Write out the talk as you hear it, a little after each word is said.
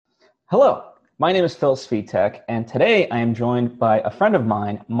Hello, my name is Phil Svitek, and today I am joined by a friend of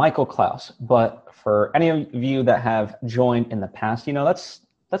mine, Michael Klaus. But for any of you that have joined in the past,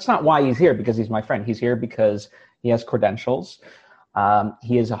 that's not why he's here because he's my friend. He's here because he has credentials.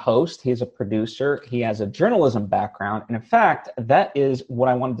 He is a host, he is a producer, he has a journalism background, and in fact, that is what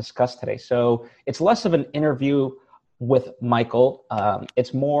I want to discuss today. So it's less of an interview with Michael.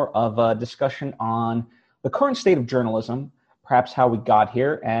 It's more of a discussion on the current state of journalism, perhaps how we got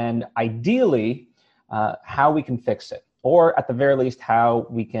here, and ideally, how we can fix it, or at the very least, how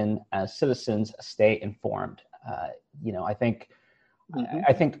we can, as citizens, stay informed. I think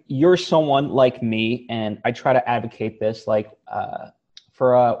I think you're someone like me, and I try to advocate this,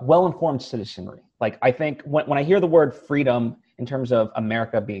 for a well-informed citizenry. Like, I think when I hear the word freedom in terms of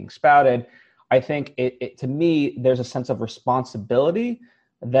America being spouted, I think to me, there's a sense of responsibility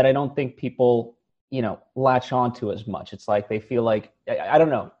that I don't think people latch onto as much. It's like they feel like, I don't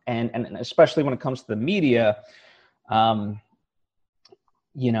know. And especially when it comes to the media, I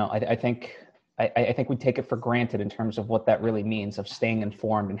think we take it for granted in terms of what that really means of staying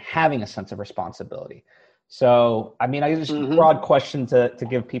informed and having a sense of responsibility. So, I mean, I just broad question to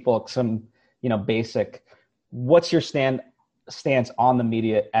give people some, basic, what's your stance on the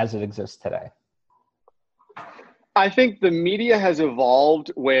media as it exists today? I think the media has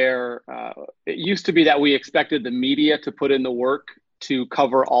evolved where it used to be that we expected the media to put in the work to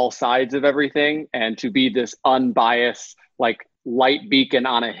cover all sides of everything and to be this unbiased, like light beacon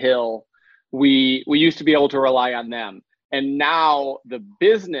on a hill. We used to be able to rely on them. And now the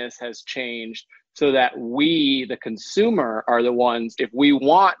business has changed so that we, the consumer, are the ones, if we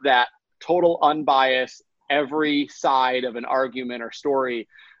want that total unbiased, every side of an argument or story,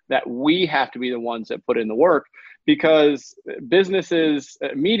 that we have to be the ones that put in the work. Because businesses,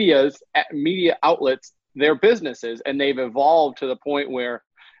 media outlets, they're businesses, and they've evolved to the point where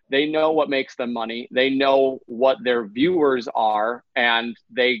they know what makes them money. They know what their viewers are, and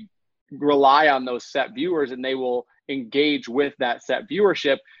they rely on those set viewers, and they will engage with that set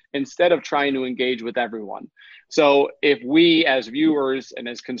viewership instead of trying to engage with everyone. So if we as viewers and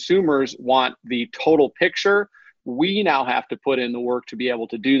as consumers want the total picture, we now have to put in the work to be able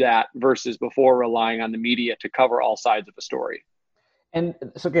to do that versus before relying on the media to cover all sides of a story. And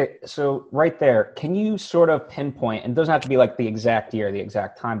so right there, can you sort of pinpoint, and it doesn't have to be like the exact year, the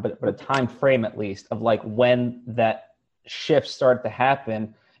exact time, but a time frame at least of like when that shift started to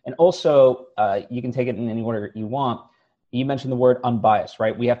happen? And also, you can take it in any order you want. You mentioned the word unbiased,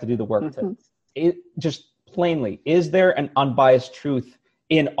 right? We have to do the work just plainly, is there an unbiased truth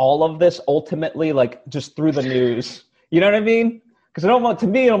in all of this ultimately, like just through the news? You know what I mean? Because to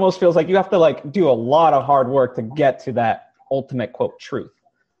me, it almost feels like you have to like do a lot of hard work to get to that ultimate quote truth.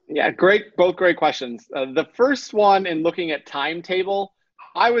 Yeah, both great questions. The first one, in looking at timetable,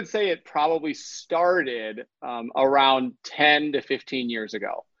 I would say it probably started around 10 to 15 years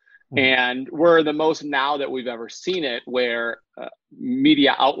ago. And we're the most now that we've ever seen it, where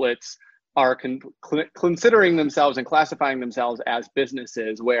media outlets are considering themselves and classifying themselves as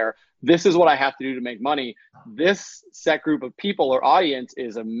businesses, where this is what I have to do to make money. This set group of people or audience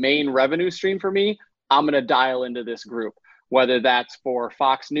is a main revenue stream for me. I'm going to dial into this group, whether that's for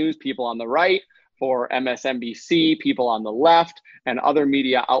Fox News, people on the right, for MSNBC, people on the left, and other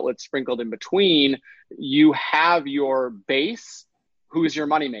media outlets sprinkled in between. You have your base, who is your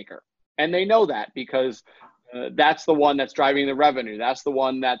moneymaker. And they know that because that's the one that's driving the revenue. That's the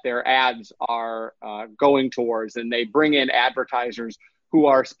one that their ads are going towards. And they bring in advertisers who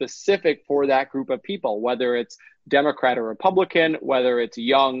are specific for that group of people, whether it's Democrat or Republican, whether it's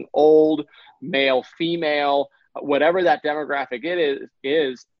young, old, male, female, whatever that demographic it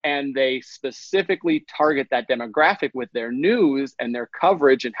is, and they specifically target that demographic with their news and their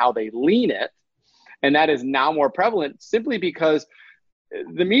coverage and how they lean it. And that is now more prevalent simply because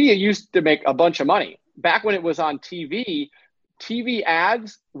the media used to make a bunch of money. Back when it was on TV, TV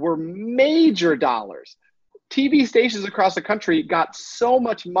ads were major dollars. TV stations across the country got so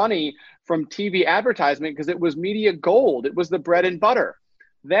much money from TV advertisement because it was media gold. It was the bread and butter.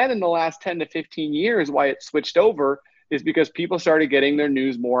 Then in the last 10 to 15 years, why it switched over is because people started getting their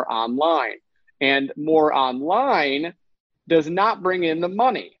news more online. And more online does not bring in the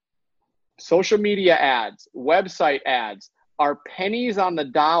money. Social media ads, website ads are pennies on the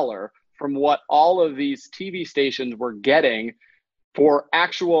dollar from what all of these TV stations were getting for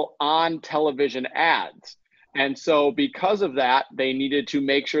actual on television ads. And so because of that, they needed to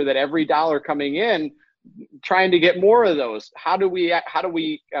make sure that every dollar coming in, trying to get more of those. How do we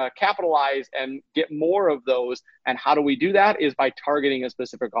capitalize and get more of those? And how do we do that is by targeting a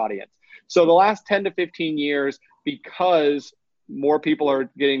specific audience. So the last 10 to 15 years, because more people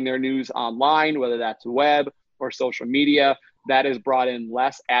are getting their news online, whether that's web or social media. That has brought in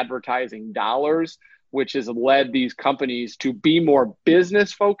less advertising dollars, which has led these companies to be more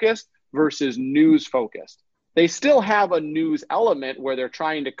business focused versus news focused. They still have a news element where they're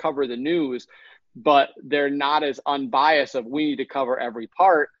trying to cover the news, but they're not as unbiased of we need to cover every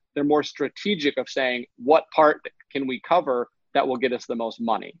part. They're more strategic of saying what part can we cover that will get us the most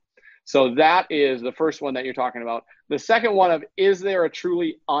money. So that is the first one that you're talking about. The second one of, is there a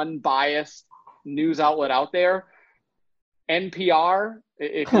truly unbiased news outlet out there? NPR,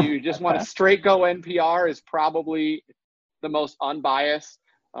 if you just want to straight go NPR, is probably the most unbiased.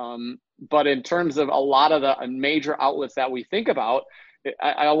 But in terms of a lot of the major outlets that we think about,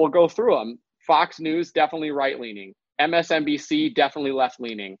 I will go through them. Fox News, definitely right-leaning. MSNBC, definitely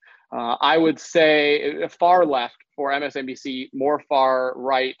left-leaning. I would say far left for MSNBC, more far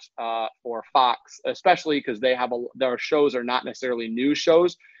right for Fox, especially because they have their shows are not necessarily news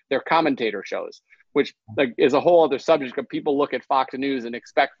shows, they're commentator shows, which is a whole other subject. Of people look at Fox News and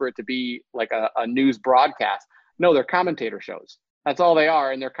expect for it to be like a news broadcast. No, they're commentator shows. That's all they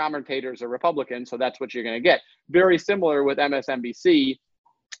are, and their commentators are Republicans, so that's what you're going to get. Very similar with MSNBC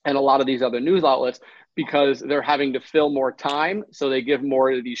and a lot of these other news outlets, because they're having to fill more time, so they give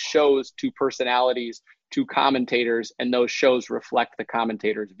more of these shows to personalities, to commentators, and those shows reflect the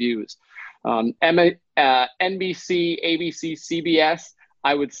commentators' views. NBC, ABC, CBS,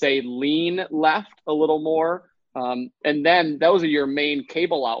 I would say lean left a little more. And then those are your main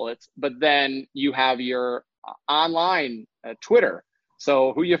cable outlets, but then you have your online Twitter.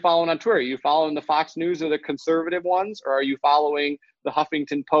 So who are you following on Twitter? Are you following the Fox News or the conservative ones, or are you following the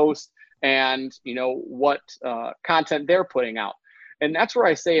Huffington Post and what content they're putting out? And that's where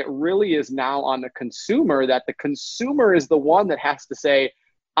I say it really is now on the consumer, that the consumer is the one that has to say,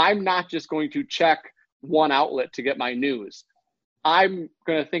 I'm not just going to check one outlet to get my news. I'm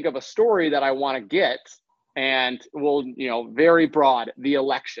going to think of a story that I want to get, and will, very broad, the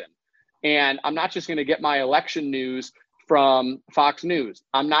election. And I'm not just going to get my election news from Fox News.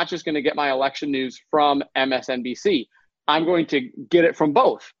 I'm not just going to get my election news from MSNBC. I'm going to get it from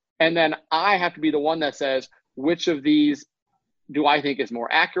both. And then I have to be the one that says, which of these do I think is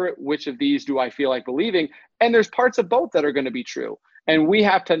more accurate? Which of these do I feel like believing? And there's parts of both that are going to be true. And we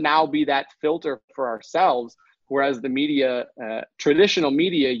have to now be that filter for ourselves, whereas the media, traditional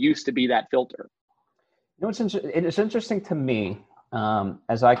media, used to be that filter. It's interesting to me,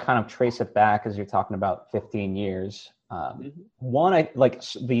 as I kind of trace it back, as you're talking about 15 years. One, I like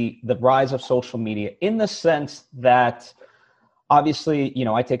the rise of social media, in the sense that obviously,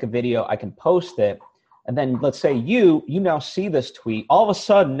 I take a video, I can post it, and then let's say you now see this tweet. All of a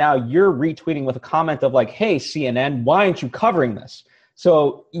sudden, now you're retweeting with a comment of like, "Hey, CNN, why aren't you covering this?"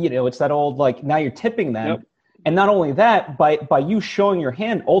 So it's that old like, now you're tipping them. Yep. And not only that, by you showing your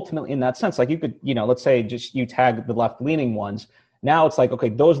hand, ultimately in that sense, like you could, let's say just you tag the left-leaning ones. Now it's like, okay,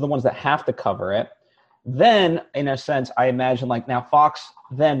 those are the ones that have to cover it. Then, in a sense, I imagine like now Fox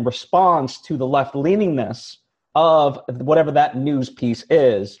then responds to the left-leaningness of whatever that news piece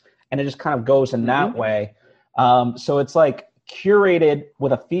is, and it just kind of goes in that way. So it's like curated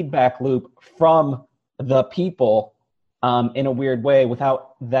with a feedback loop from the people in a weird way,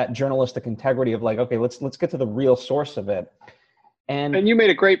 without that journalistic integrity of like, okay, let's get to the real source of it. And you made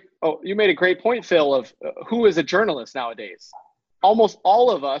a great point, Phil, of who is a journalist nowadays. Almost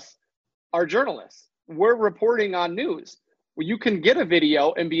all of us are journalists. We're reporting on news. You can get a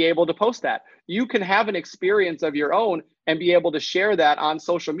video and be able to post that. You can have an experience of your own and be able to share that on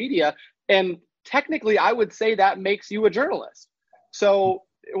social media. And technically, I would say that makes you a journalist. So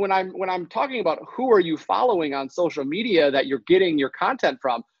when I'm talking about who are you following on social media that you're getting your content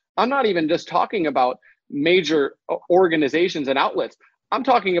from, I'm not even just talking about major organizations and outlets. I'm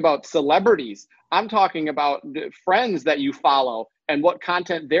talking about celebrities. I'm talking about friends that you follow and what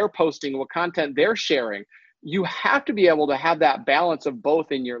content they're posting, what content they're sharing. You have to be able to have that balance of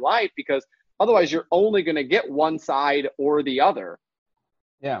both in your life, because otherwise you're only going to get one side or the other.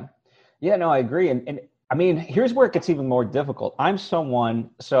 Yeah, no, I agree. And I mean, here's where it gets even more difficult.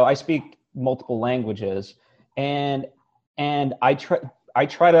 So I speak multiple languages, and I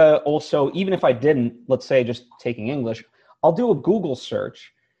try to also, even if I didn't, let's say just taking English, I'll do a Google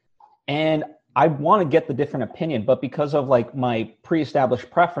search, and I want to get the different opinion, but because of like my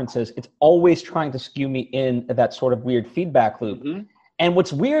pre-established preferences, it's always trying to skew me in that sort of weird feedback loop. Mm-hmm. And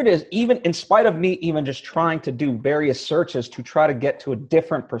what's weird is, even in spite of me even just trying to do various searches to try to get to a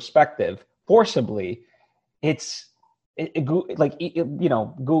different perspective forcibly, Google,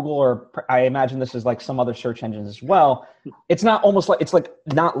 or I imagine this is like some other search engines as well. It's not almost like, it's like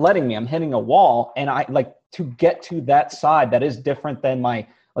not letting me. I'm hitting a wall, and I like to get to that side that is different than my,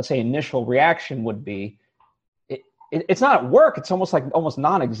 let's say, initial reaction would be, it's not at work. It's almost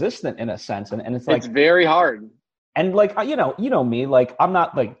non-existent in a sense. And it's like, it's very hard. And like, you know me, like I'm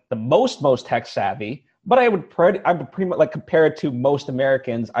not like the most tech savvy, but I would pretty much like compare it to most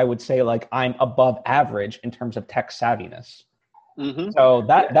Americans. I would say like I'm above average in terms of tech savviness. Mm-hmm. So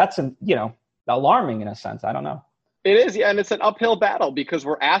that's alarming in a sense. I don't know. It is. Yeah. And it's an uphill battle because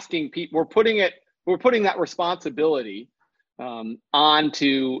we're asking people, we're putting that responsibility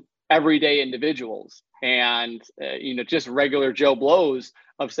onto everyday individuals and, just regular Joe Blows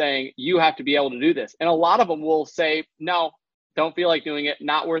of saying, you have to be able to do this. And a lot of them will say, no, don't feel like doing it.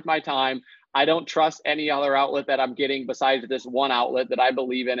 Not worth my time. I don't trust any other outlet that I'm getting besides this one outlet that I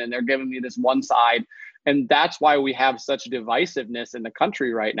believe in. And they're giving me this one side. And that's why we have such divisiveness in the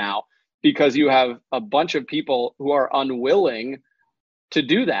country right now, because you have a bunch of people who are unwilling to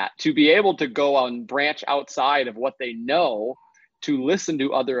do that, to be able to go and branch outside of what they know, to listen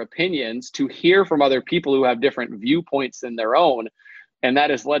to other opinions, to hear from other people who have different viewpoints than their own. And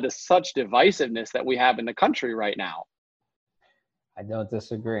that has led to such divisiveness that we have in the country right now. I don't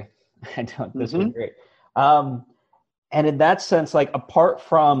disagree. And in that sense, like apart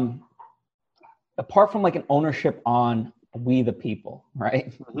from like an ownership on we the people,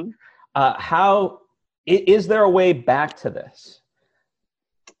 right? Mm-hmm. How is there a way back to this?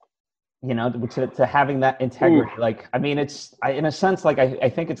 To having that integrity. Ooh. Like, I mean, in a sense, like I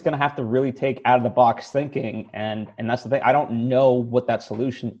think it's going to have to really take out of the box thinking. And that's the thing. I don't know what that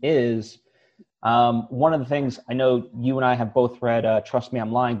solution is. One of the things I know you and I have both read, Trust Me,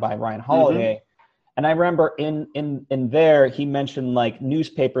 I'm Lying by Ryan Holiday. Mm-hmm. And I remember in there, he mentioned like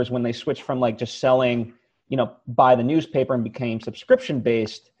newspapers, when they switched from like just selling, buy the newspaper and became subscription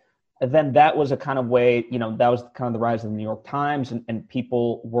based. And then that was a kind of way, that was kind of the rise of the New York Times, and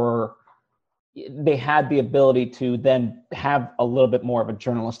people they had the ability to then have a little bit more of a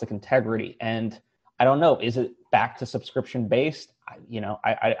journalistic integrity. And I don't know, is it back to subscription based?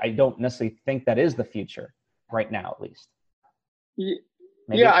 I don't necessarily think that is the future right now, at least.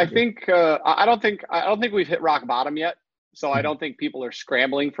 I think I don't think we've hit rock bottom yet. So mm-hmm. I don't think people are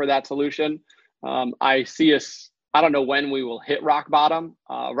scrambling for that solution. I don't know when we will hit rock bottom.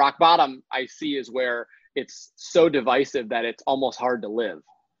 Rock bottom I see is where it's so divisive that it's almost hard to live.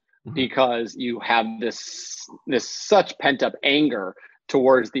 Mm-hmm. Because you have this such pent up anger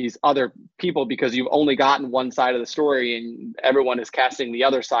towards these other people because you've only gotten one side of the story and everyone is casting the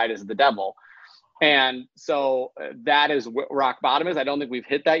other side as the devil. And so that is what rock bottom is. I don't think we've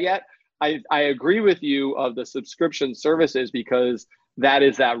hit that yet. I agree with you of the subscription services because that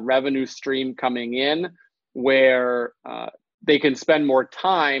is that revenue stream coming in where they can spend more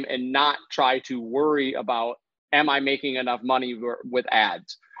time and not try to worry about, am I making enough money with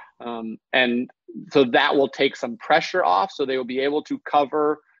ads? And so that will take some pressure off. So they will be able to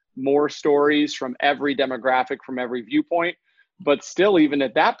cover more stories from every demographic, from every viewpoint. But still, even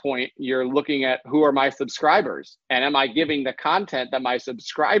at that point, you're looking at who are my subscribers and am I giving the content that my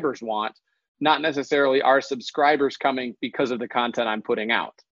subscribers want, not necessarily our subscribers coming because of the content I'm putting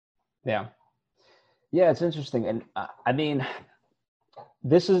out. Yeah. Yeah, it's interesting. And I mean,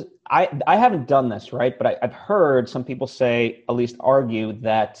 this is, I haven't done this, right? But I've heard some people say, at least argue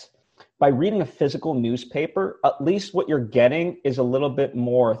that by reading a physical newspaper, at least what you're getting is a little bit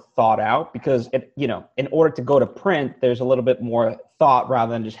more thought out because in order to go to print, there's a little bit more thought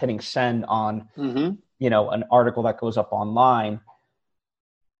rather than just hitting send on, mm-hmm. An article that goes up online.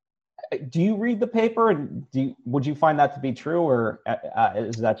 Do you read the paper and would you find that to be true or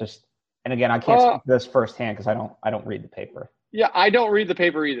is that just, and again, I can't speak to this firsthand because I don't read the paper. Yeah, I don't read the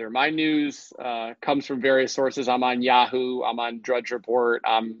paper either. My news comes from various sources. I'm on Yahoo. I'm on Drudge Report.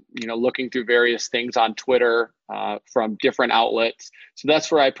 I'm, looking through various things on Twitter from different outlets. So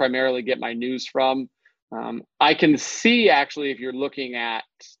that's where I primarily get my news from. I can see actually if you're looking at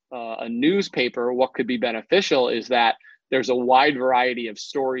a newspaper, what could be beneficial is that there's a wide variety of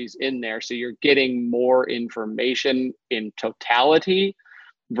stories in there. So you're getting more information in totality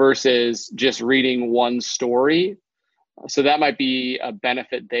versus just reading one story. So that might be a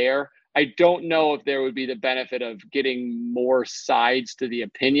benefit there. I don't know if there would be the benefit of getting more sides to the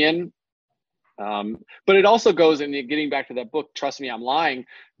opinion. But it also goes in getting back to that book, Trust Me, I'm Lying.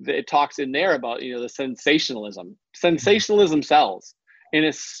 It talks in there about, the sensationalism. Sensationalism sells, and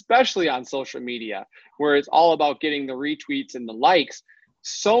especially on social media, where it's all about getting the retweets and the likes.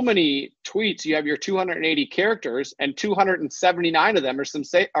 So many tweets, you have your 280 characters and 279 of them are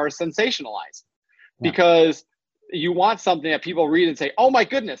sensationalized because you want something that people read and say, oh my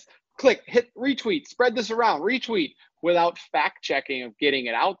goodness, click, hit retweet, spread this around, retweet, without fact checking of getting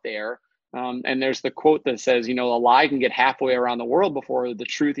it out there. And there's the quote that says, a lie can get halfway around the world before the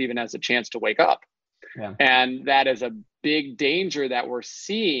truth even has a chance to wake up. Yeah. And that is a big danger that we're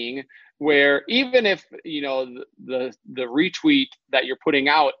seeing, where even if, the retweet that you're putting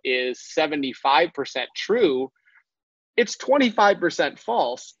out is 75% true, it's 25%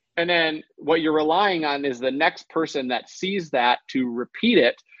 false. And then what you're relying on is the next person that sees that to repeat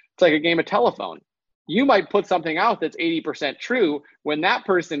it. It's like a game of telephone. You might put something out that's 80% true. When that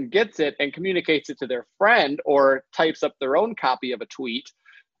person gets it and communicates it to their friend or types up their own copy of a tweet,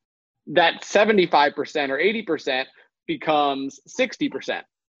 that 75% or 80% becomes 60%.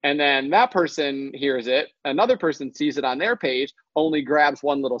 And then that person hears it, another person sees it on their page, only grabs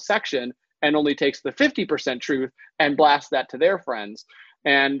one little section and only takes the 50% truth and blasts that to their friends.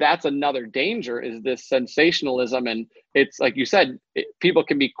 And that's another danger, is this sensationalism. And it's like you said, people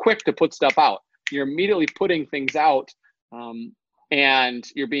can be quick to put stuff out. You're immediately putting things out, and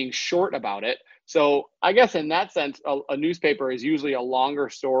you're being short about it. So I guess in that sense, a newspaper is usually a longer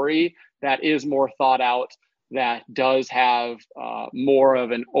story that is more thought out, that does have more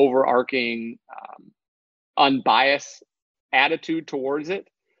of an overarching, unbiased attitude towards it.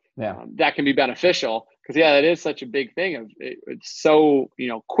 Yeah. That can be beneficial, because that is such a big thing. It's so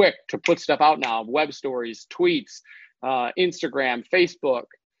quick to put stuff out now. Web stories, tweets, Instagram, Facebook.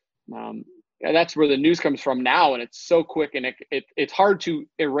 And that's where the news comes from now, and it's so quick, and it's hard to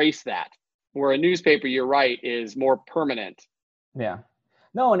erase that. Where a newspaper, you're right, is more permanent. Yeah.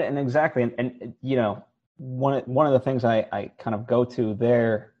 No, and exactly, and one of the things I kind of go to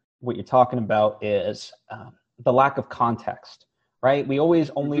there, what you're talking about is the lack of context, right? We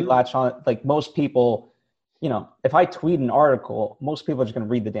always only latch on, like most people, if I tweet an article, most people are just going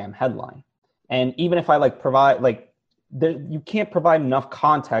to read the damn headline, and even if I provide you can't provide enough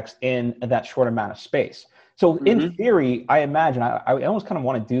context in that short amount of space. So in theory, I imagine I almost kind of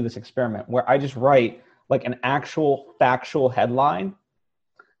want to do this experiment where I just write like an actual factual headline.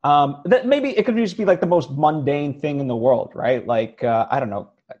 That maybe it could just be like the most mundane thing in the world, right? Like, I don't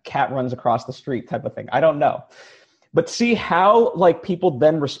know, a cat runs across the street type of thing. I don't know. But see how people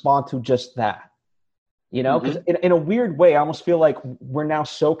then respond to just that. Because in a weird way, I almost feel like we're now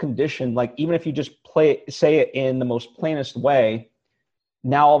so conditioned, even if you just say it in the most plainest way,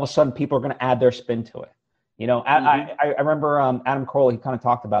 now all of a sudden people are going to add their spin to it. I remember Adam Carolla, he kind of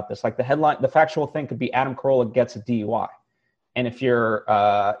talked about this. Like the headline, the factual thing could be Adam Carolla gets a DUI. And if you're,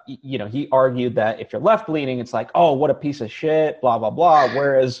 he argued that if you're left leaning, it's like, oh, what a piece of shit, blah, blah, blah.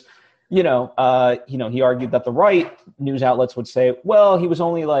 Whereas, he argued that the right news outlets would say, well, he was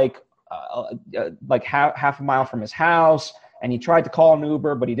only half a mile from his house, and he tried to call an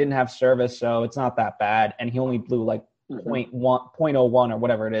Uber, but he didn't have service, so it's not that bad. And he only blew 0.01 or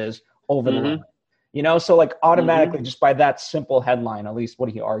whatever it is over the limit. So automatically just by that simple headline, at least what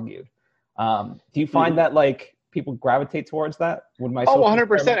he argued. Do you find that people gravitate towards that?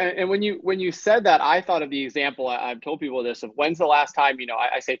 100%. And when you said that, I thought of the example, I've told people this, of when's the last time,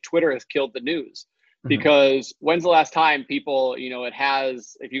 I say Twitter has killed the news. Because when's the last time people, it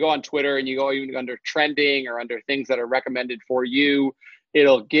has, if you go on Twitter and you go even under trending or under things that are recommended for you,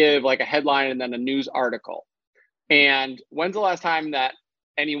 it'll give a headline and then a news article. And when's the last time that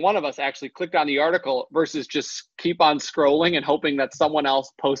any one of us actually clicked on the article versus just keep on scrolling and hoping that someone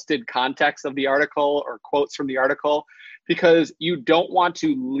else posted context of the article or quotes from the article? Because you don't want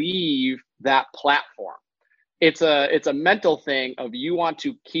to leave that platform. It's a mental thing of, you want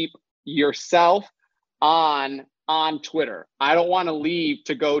to keep yourself on Twitter. I don't want to leave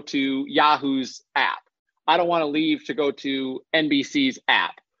to go to Yahoo's app. I don't want to leave to go to NBC's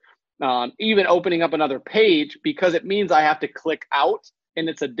app. Even opening up another page, because it means I have to click out, and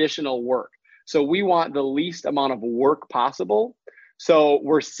it's additional work. So we want the least amount of work possible. So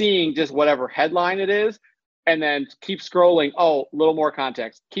we're seeing just whatever headline it is, and then keep scrolling. Oh, a little more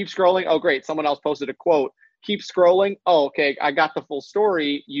context. Keep scrolling. Oh, great, someone else posted a quote. Keep scrolling. Oh, okay, I got the full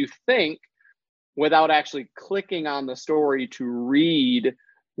story, you think, without actually clicking on the story to read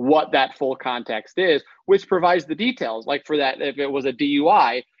what that full context is, which provides the details. Like for that, if it was a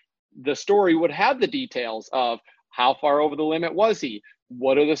DUI, the story would have the details of how far over the limit was he?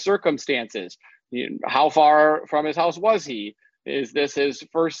 What are the circumstances? How far from his house was he? Is this his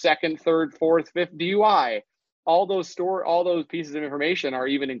first, second, third, fourth, fifth DUI? All those pieces of information are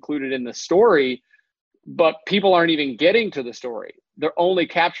even included in the story, but people aren't even getting to the story. They're only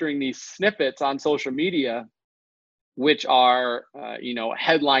capturing these snippets on social media, which are,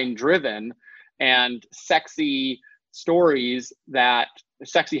 headline driven and sexy stories,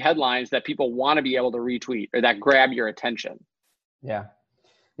 sexy headlines that people want to be able to retweet or that grab your attention. Yeah,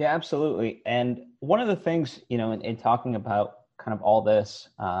 absolutely. And one of the things, in talking about kind of all this,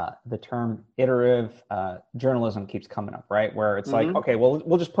 the term iterative journalism keeps coming up, right? Where it's like, okay, well,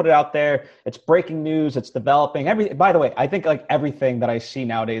 we'll just put it out there. It's breaking news. It's developing. By the way, I think like everything that I see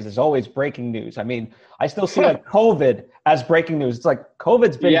nowadays is always breaking news. I mean, I still see like COVID as breaking news. It's like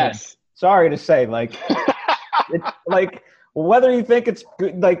COVID's been here. Sorry to say, like, it's like whether you think it's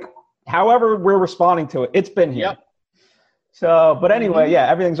good, like however we're responding to it, it's been here. Yep. So, but anyway, yeah,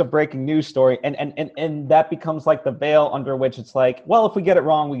 everything's a breaking news story. And that becomes like the veil under which it's like, well, if we get it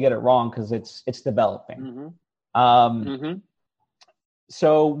wrong, we get it wrong because it's developing.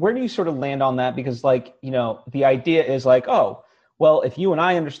 So where do you sort of land on that? Because like, you know, the idea is like, oh, well, if you and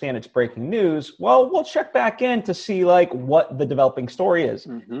I understand it's breaking news, well, we'll check back in to see like what the developing story is.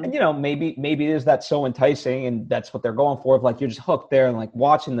 And, you know, maybe it is that so enticing and that's what they're going for. If like you're just hooked there and like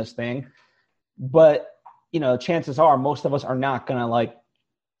watching this thing, but you know, chances are most of us are not going to like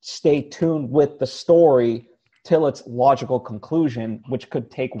stay tuned with the story till its logical conclusion, which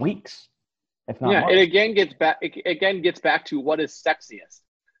could take weeks, if not months. It again gets back to what is sexiest.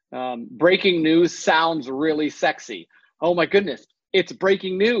 Breaking news sounds really sexy. Oh my goodness, it's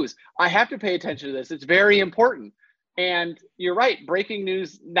breaking news. I have to pay attention to this. It's very important. And you're right, breaking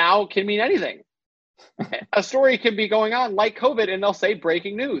news now can mean anything. A story can be going on like COVID and they'll say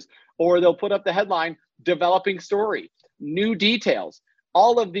breaking news, or they'll put up the headline, developing story, new details,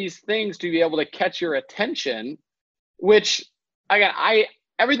 all of these things to be able to catch your attention, which again,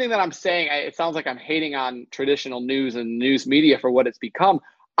 everything that I'm saying, it sounds like I'm hating on traditional news and news media for what it's become.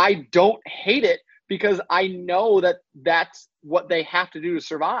 I don't hate it because I know that that's what they have to do to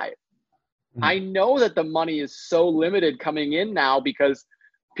survive. I know that the money is so limited coming in now because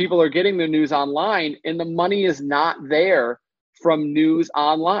people are getting their news online and the money is not there from news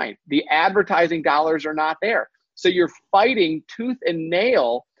online. The advertising dollars are not there. So you're fighting tooth and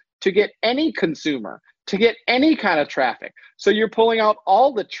nail to get any consumer, to get any kind of traffic. So you're pulling out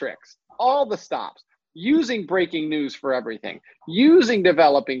all the tricks, all the stops, using breaking news for everything, using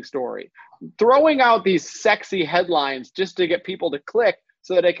developing story, throwing out these sexy headlines just to get people to click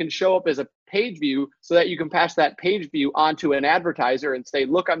so that it can show up as a page view so that you can pass that page view onto an advertiser and say,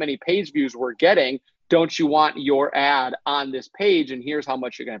 look how many page views we're getting. Don't you want your ad on this page? And here's how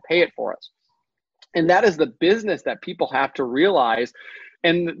much you're going to pay it for us. And that is the business that people have to realize.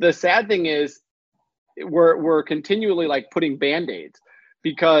 And the sad thing is we're continually like putting Band-Aids,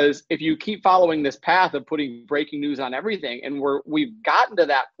 because if you keep following this path of putting breaking news on everything, and we've gotten to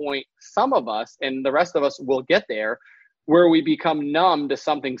that point, some of us, and the rest of us will get there, where we become numb to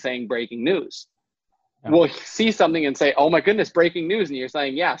something saying breaking news. We'll see something and say, oh my goodness, breaking news. And you're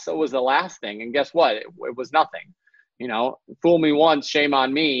saying, yeah, so was the last thing. And guess what? It was nothing. You know, fool me once, shame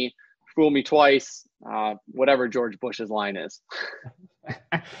on me. Fool me twice, whatever George Bush's line is.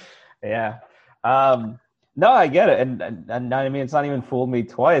 Yeah. No, I get it. And I mean, it's not even fool me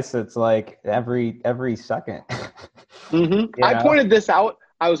twice. It's like every second. I pointed this out.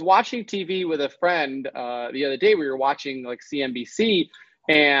 I was watching TV with a friend the other day. We were watching like CNBC,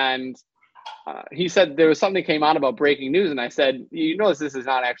 and he said there was something came out about breaking news. And I said, you know, this is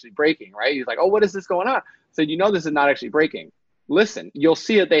not actually breaking, right? He's like, oh, what is this going on? I said, you know, this is not actually breaking. Listen, you'll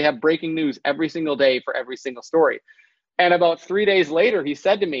see that they have breaking news every single day for every single story. And about 3 days later, he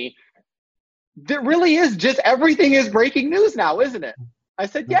said to me, there really is just everything is breaking news now, isn't it? I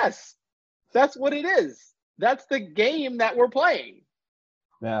said, yes, that's what it is. That's the game that we're playing.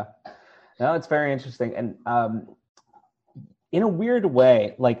 Yeah, no, it's very interesting. And in a weird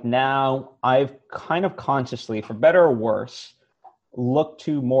way, like now I've kind of consciously, for better or worse, looked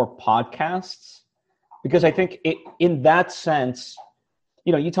to more podcasts, because I think in that sense,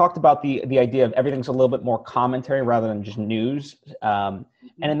 you know, you talked about the idea of everything's a little bit more commentary rather than just news. And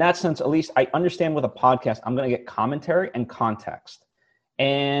in that sense, at least I understand with a podcast, I'm going to get commentary and context.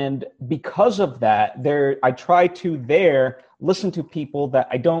 And because of that, I try to listen to people that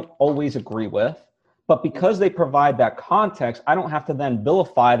I don't always agree with, but because they provide that context, I don't have to then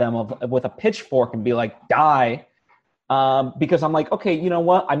vilify them with a pitchfork and be like, die. Because I'm like, okay, you know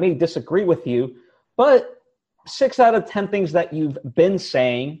what? I may disagree with you, but 6 out of 10 things that you've been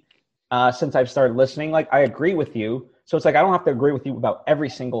saying since I've started listening, like I agree with you. So it's like, I don't have to agree with you about every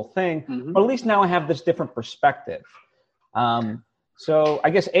single thing, but at least now I have this different perspective. So I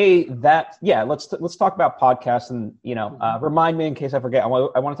guess let's talk about podcasts, and, you know, remind me in case I forget. I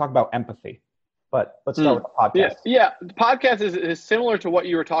want to talk about empathy, but let's start with the podcast. Yeah. The podcast is similar to what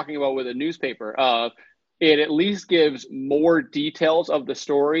you were talking about with a newspaper. It at least gives more details of the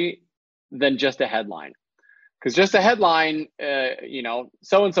story than just a headline. Because just a headline, you know,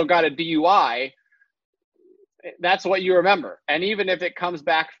 so-and-so got a DUI, that's what you remember. And even if it comes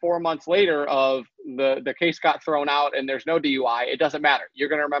back 4 months later of the case got thrown out and there's no DUI, it doesn't matter. You're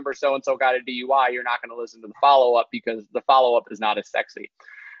going to remember so-and-so got a DUI. You're not going to listen to the follow-up because the follow-up is not as sexy.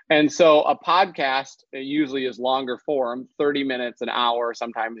 And so a podcast usually is longer form, 30 minutes, an hour,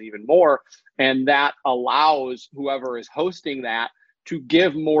 sometimes even more. And that allows whoever is hosting that to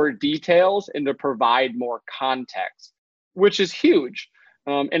give more details and to provide more context, which is huge.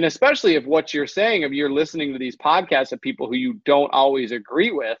 And especially if what you're saying, if you're listening to these podcasts of people who you don't always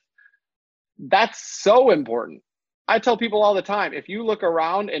agree with, that's so important. I tell people all the time, if you look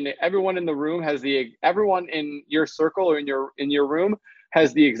around and everyone in the room everyone in your circle or in your room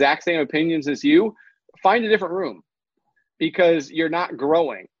has the exact same opinions as you, find a different room, because you're not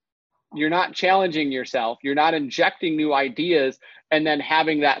growing. You're not challenging yourself. You're not injecting new ideas and then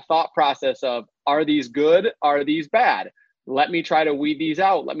having that thought process of, are these good? Are these bad? Let me try to weed these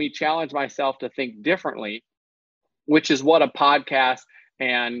out. Let me challenge myself to think differently, which is what a podcast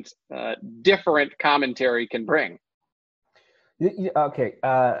and different commentary can bring. Okay.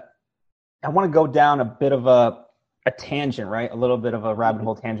 I want to go down a bit of a tangent, right? A little bit of a rabbit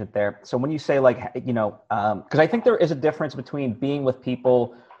hole tangent there. So when you say because I think there is a difference between being with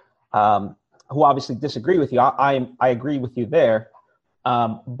people who obviously disagree with you. I agree with you there.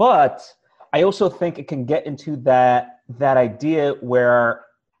 But I also think it can get into that idea where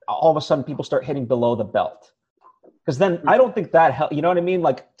all of a sudden people start hitting below the belt. Because then I don't think that helps. You know what I mean?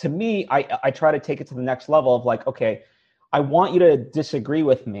 Like, to me, I try to take it to the next level of like, okay, I want you to disagree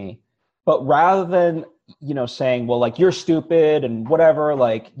with me, but rather than, saying, well, like, you're stupid and whatever,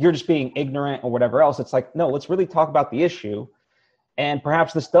 like, you're just being ignorant or whatever else. It's like, no, let's really talk about the issue. And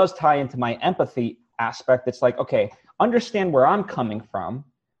perhaps this does tie into my empathy aspect. It's like, okay, understand where I'm coming from.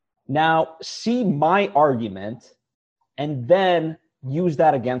 Now see my argument and then use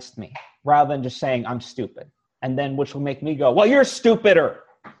that against me rather than just saying I'm stupid. And then which will make me go, well, you're stupider,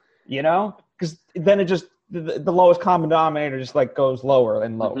 because then it just, the lowest common denominator just like goes lower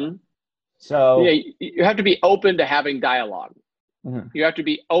and lower. Mm-hmm. So yeah, you have to be open to having dialogue. Mm-hmm. You have to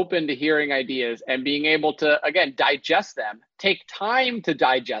be open to hearing ideas and being able to, again, digest them, take time to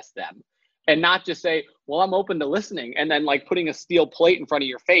digest them, and not just say, well, I'm open to listening, and then like putting a steel plate in front of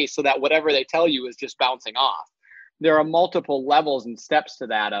your face so that whatever they tell you is just bouncing off. There are multiple levels and steps to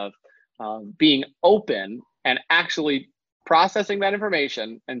that of being open and actually processing that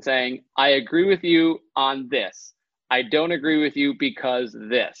information and saying, I agree with you on this. I don't agree with you because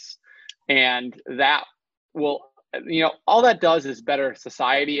this. And that will, all that does is better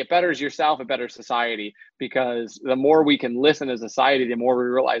society. It betters yourself, it betters society, because the more we can listen as a society, the more we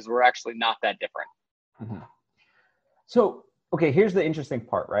realize we're actually not that different. Mm-hmm. So, okay, here's the interesting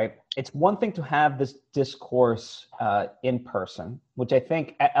part, right? It's one thing to have this discourse in person, which I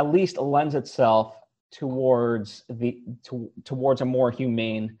think at least lends itself towards towards a more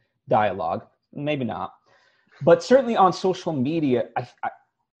humane dialogue. Maybe not, but certainly on social media,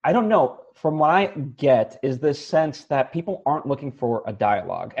 I don't know. From what I get is this sense that people aren't looking for a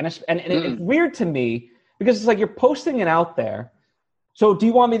dialogue. And it's weird to me because it's like you're posting it out there. So do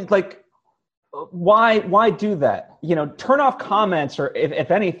you want me to like, why do that? Turn off comments, or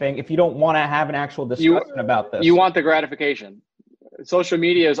if anything, if you don't want to have an actual discussion about this. You want the gratification. Social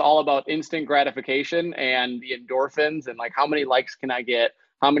media is all about instant gratification and the endorphins and like how many likes can I get?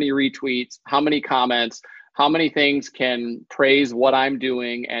 How many retweets? How many comments? How many things can praise what I'm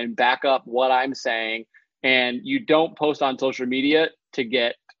doing and back up what I'm saying? And you don't post on social media to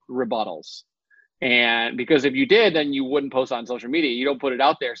get rebuttals. And because if you did, then you wouldn't post on social media. You don't put it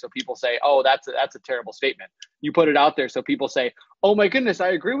out there so people say, oh, that's a terrible statement. You put it out there so people say, oh my goodness, I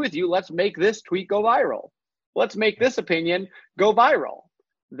agree with you. Let's make this tweet go viral. Let's make this opinion go viral.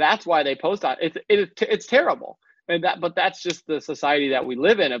 That's why they post on it. It's terrible. But that's just the society that we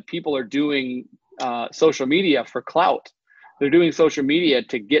live in. Of people are doing social media for clout. They're doing social media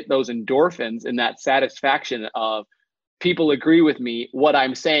to get those endorphins and that satisfaction of people agree with me. What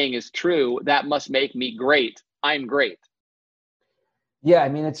I'm saying is true. That must make me great. I'm great. Yeah, I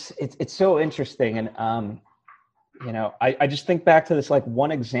mean, it's so interesting, and I just think back to this like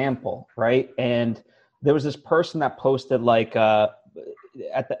one example, right? And there was this person that posted like at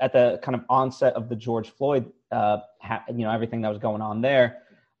the kind of onset of the George Floyd, everything that was going on there.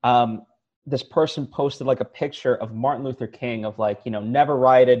 This person posted like a picture of Martin Luther King of like, never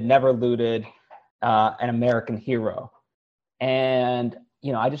rioted, never looted, an American hero. And,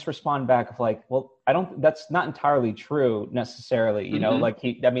 I just respond back of like, well, that's not entirely true necessarily, like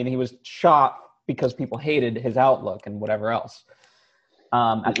he was shot because people hated his outlook and whatever else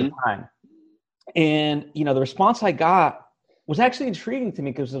at the time. And, the response I got was actually intriguing to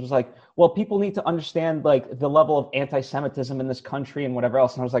me because it was like, well, people need to understand like the level of anti-Semitism in this country and whatever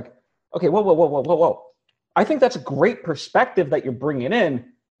else. And I was like, okay, whoa. I think that's a great perspective that you're bringing in.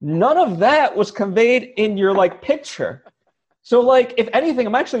 None of that was conveyed in your like picture. So like, if anything,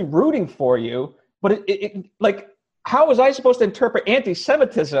 I'm actually rooting for you, but like, how was I supposed to interpret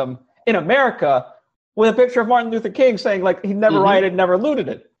anti-Semitism in America with a picture of Martin Luther King saying like he never rioted, never looted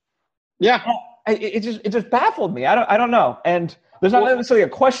it? Yeah. It just baffled me. I don't know. And there's not necessarily a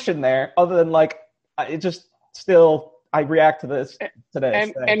question there other than like, it just still, I react to this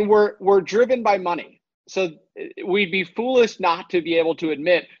today. And we're driven by money. So we'd be foolish not to be able to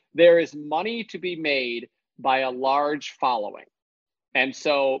admit there is money to be made by a large following. And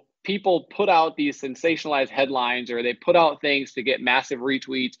so people put out these sensationalized headlines, or they put out things to get massive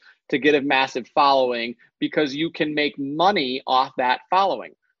retweets, to get a massive following, because you can make money off that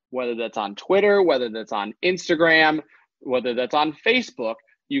following, whether that's on Twitter, whether that's on Instagram, whether that's on Facebook.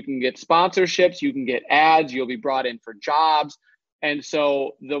 You can get sponsorships, you can get ads, you'll be brought in for jobs. And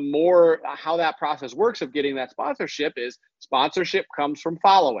so the more how that process works of getting that sponsorship is sponsorship comes from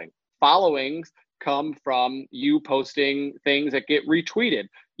following. Followings come from you posting things that get retweeted.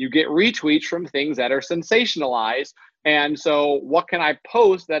 You get retweets from things that are sensationalized. And so what can I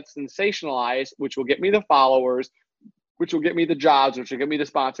post that's sensationalized, which will get me the followers, which will get me the jobs, which will get me the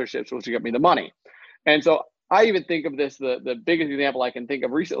sponsorships, which will get me the money. And so I even think of this, the biggest example I can think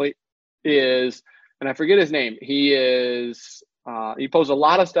of recently is, and I forget his name, he posts a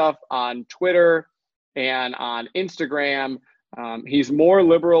lot of stuff on Twitter and on Instagram. He's more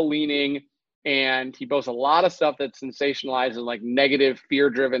liberal leaning, and he posts a lot of stuff that's sensationalized and like negative,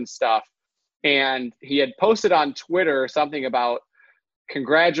 fear-driven stuff. And he had posted on Twitter something about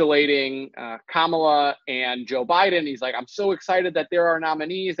congratulating Kamala and Joe Biden. He's like, I'm so excited that there are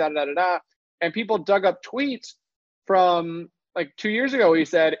nominees, And people dug up tweets from like 2 years ago. He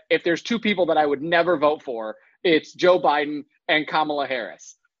said, if there's two people that I would never vote for, it's Joe Biden and Kamala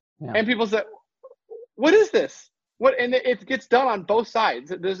Harris. Yeah. And people said, what is this? And it gets done on both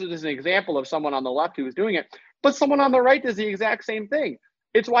sides. This is just an example of someone on the left who was doing it, but someone on the right does the exact same thing.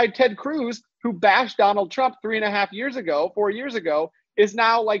 It's why Ted Cruz, who bashed Donald Trump 4 years ago, is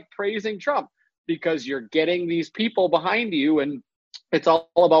now like praising Trump, because you're getting these people behind you, and it's all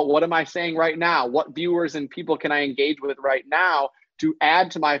about what am I saying right now? What viewers and people can I engage with right now to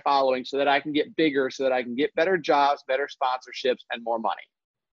add to my following so that I can get bigger, so that I can get better jobs, better sponsorships, and more money?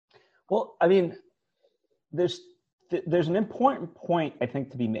 Well, I mean, there's an important point, I think,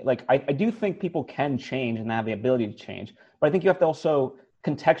 to be made. Like, I do think people can change and have the ability to change, but I think you have to also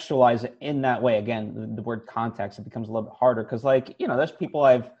contextualize it in that way. Again, the word context, it becomes a little bit harder because, like, you know, there's people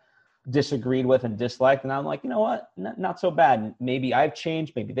I've disagreed with and disliked, and I'm like, you know what, not so bad. Maybe I've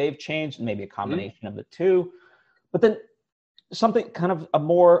changed, maybe they've changed, maybe a combination of the two. But then something kind of a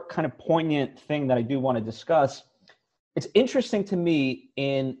more kind of poignant thing that I do want to discuss. It's interesting to me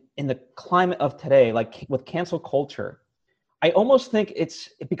in the climate of today, like with cancel culture, I almost think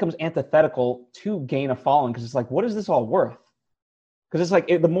it becomes antithetical to gain a following, because it's like, what is this all worth? Because it's like,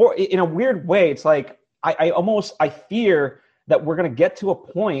 the more, in a weird way, it's like, I fear that we're going to get to a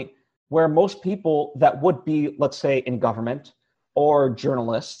point where most people that would be, let's say, in government or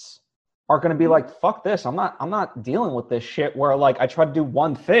journalists are going to be like, fuck this. I'm not dealing with this shit where like I try to do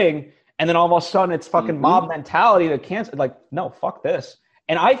one thing and then all of a sudden it's fucking mob mentality to cancel. Like, no, fuck this.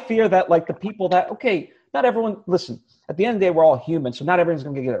 And I fear that like the people that, okay, not everyone, listen, at the end of the day, we're all human. So not everyone's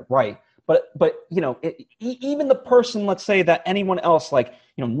going to get it right. But you know, even the person, let's say that anyone else, like,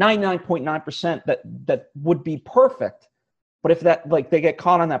 you know, 99.9% that would be perfect. But if that, like, they get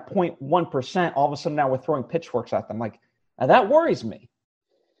caught on that 0.1%, all of a sudden now we're throwing pitchforks at them. Like, that worries me.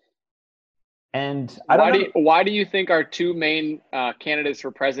 And why do you think our two main candidates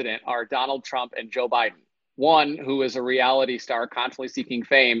for president are Donald Trump and Joe Biden? One who is a reality star constantly seeking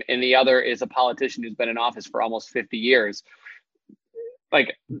fame, and the other is a politician who's been in office for almost 50 years.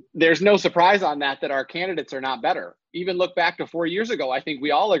 Like, there's no surprise on that our candidates are not better. Even look back to 4 years ago, I think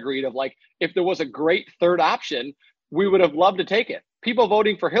we all agreed of like, if there was a great third option, we would have loved to take it. People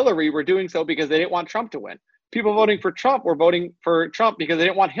voting for Hillary were doing so because they didn't want Trump to win. People voting for Trump were voting for Trump because they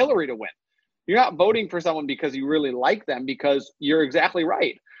didn't want Hillary to win. You're not voting for someone because you really like them, because you're exactly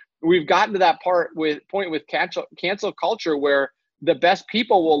right. We've gotten to that point with cancel culture where the best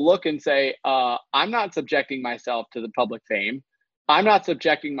people will look and say, I'm not subjecting myself to the public fame. I'm not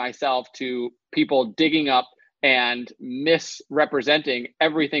subjecting myself to people digging up and misrepresenting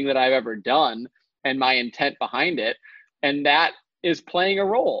everything that I've ever done and my intent behind it. And that is playing a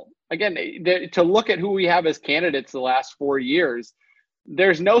role. Again, to look at who we have as candidates the last 4 years,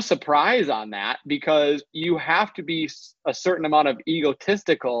 there's no surprise on that, because you have to be a certain amount of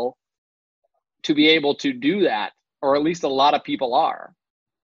egotistical to be able to do that, or at least a lot of people are.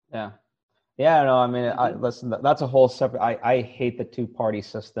 Yeah. Yeah, no, I mean, listen, that's a whole separate, I hate the two-party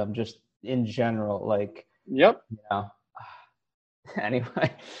system just in general. Like, Yep. you know,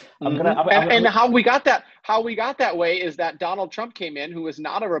 anyway, and how we got that way is that Donald Trump came in, who is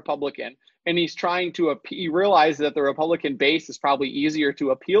not a Republican, and he's trying to he realized that the Republican base is probably easier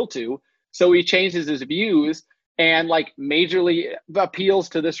to appeal to, so he changes his views and like majorly appeals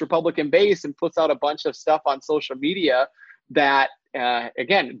to this Republican base and puts out a bunch of stuff on social media that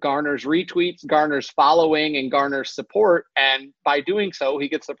again garners retweets, garners following, and garners support, and by doing so he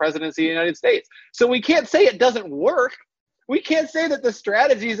gets the presidency of the United States. So we can't say it doesn't work. We can't say that the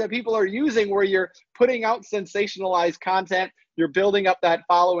strategies that people are using, where you're putting out sensationalized content, you're building up that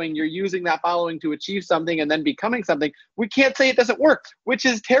following, you're using that following to achieve something and then becoming something, we can't say it doesn't work, which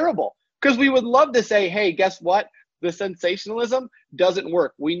is terrible, because we would love to say, hey, guess what? The sensationalism doesn't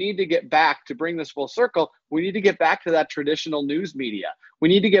work. We need to get back, to bring this full circle, we need to get back to that traditional news media. We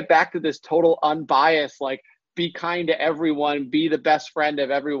need to get back to this total unbiased, like, be kind to everyone, be the best friend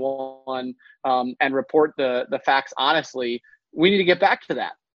of everyone, and report the facts honestly. We need to get back to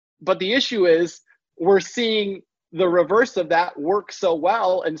that. But the issue is we're seeing the reverse of that work so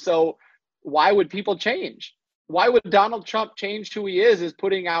well. And so why would people change? Why would Donald Trump change who he is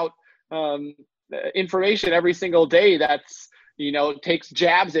putting out information every single day that's, takes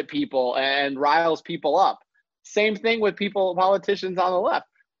jabs at people and riles people up? Same thing with politicians on the left.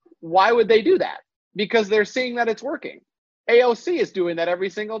 Why would they do that? Because they're seeing that it's working. AOC is doing that every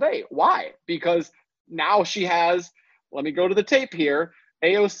single day. Why? Because now she has, let me go to the tape here.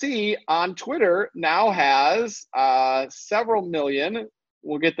 AOC on Twitter now has several million.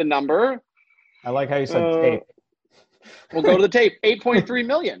 We'll get the number. I like how you said tape. We'll go to the tape. 8.3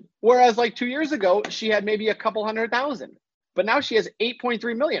 million. Whereas like 2 years ago, she had maybe a couple 100,000. But now she has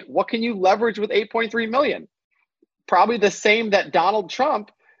 8.3 million. What can you leverage with 8.3 million? Probably the same that Donald Trump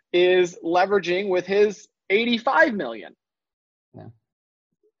is leveraging with his 85 million. Yeah.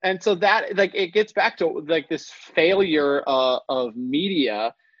 And so that, like, it gets back to like this failure of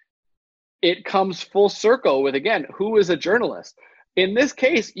media. It comes full circle with, again, who is a journalist? In this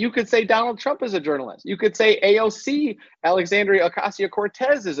case, you could say Donald Trump is a journalist. You could say AOC, Alexandria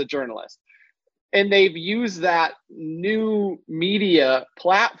Ocasio-Cortez, is a journalist. And they've used that new media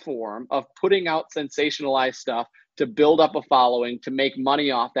platform of putting out sensationalized stuff to build up a following, to make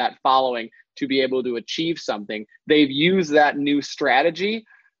money off that following, to be able to achieve something. They've used that new strategy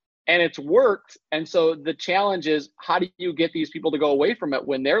and it's worked. And so the challenge is, how do you get these people to go away from it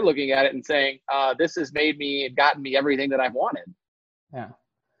when they're looking at it and saying, this has made me, gotten me everything that I've wanted? Yeah.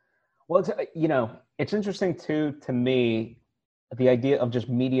 Well, it's interesting too, to me, the idea of just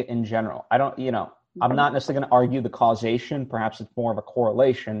media in general. I don't, I'm not necessarily going to argue the causation. Perhaps it's more of a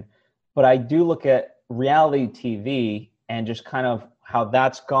correlation, but I do look at reality TV and just kind of how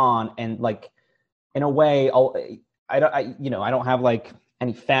that's gone. And like, in a way, I don't have like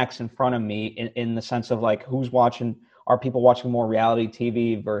any facts in front of me in the sense of like who's watching. Are people watching more reality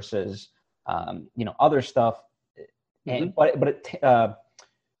TV versus other stuff? And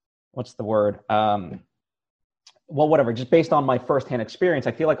what's the word? Well, whatever. Just based on my firsthand experience,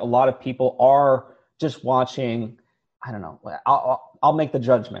 I feel like a lot of people are just watching. I don't know. I'll make the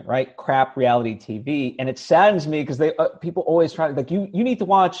judgment, right? Crap reality TV, and it saddens me because people always try, like, you need to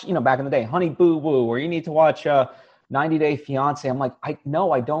watch, back in the day, Honey Boo Boo, or you need to watch 90 Day Fiance. I'm like, I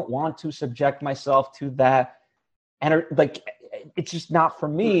don't want to subject myself to that, and like, it's just not for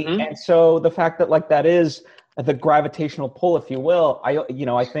me. Mm-hmm. And so the fact that like that is the gravitational pull, if you will,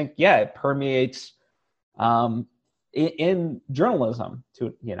 I think it permeates in journalism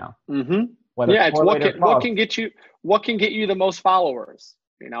to Mm-hmm. It's what can get you the most followers,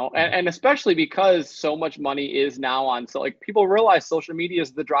 and especially because so much money is now on. So like, people realize social media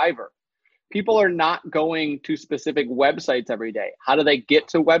is the driver. People are not going to specific websites every day. How do they get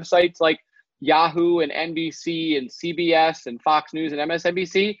to websites like Yahoo and NBC and CBS and Fox News and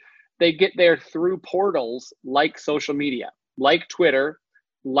MSNBC? They get there through portals like social media, like Twitter,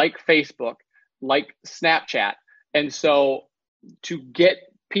 like Facebook, like Snapchat. And so to get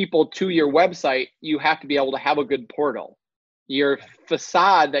people to your website, you have to be able to have a good portal. Your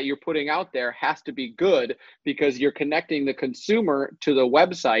facade that you're putting out there has to be good, because you're connecting the consumer to the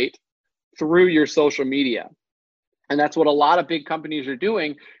website through your social media. And that's what a lot of big companies are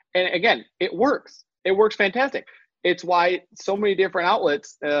doing. And again, it works. It works fantastic. It's why so many different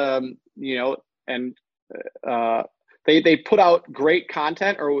outlets, they put out great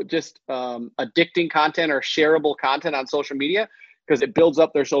content, or just addicting content or shareable content on social media. because it builds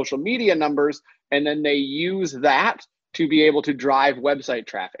up their social media numbers, and then they use that to be able to drive website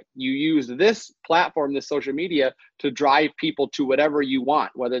traffic. You use this platform, this social media, to drive people to whatever you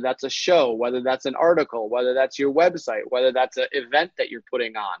want, whether that's a show, whether that's an article, whether that's your website, whether that's an event that you're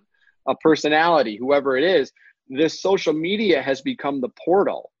putting on, a personality, whoever it is. This social media has become the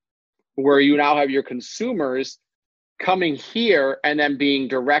portal where you now have your consumers coming here and then being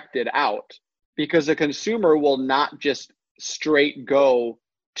directed out, because the consumer will not just straight go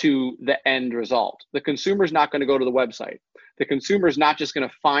to the end result. The consumer's not going to go to the website. The consumer's not just going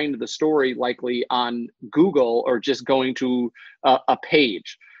to find the story likely on Google or just going to a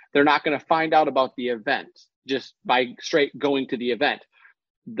page. They're not going to find out about the event just by straight going to the event.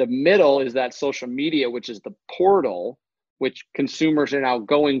 The middle is that social media, which is the portal, which consumers are now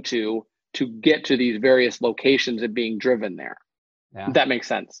going to get to these various locations and being driven there. Yeah. If that makes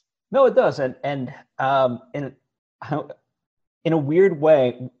sense. No, it does. And in a weird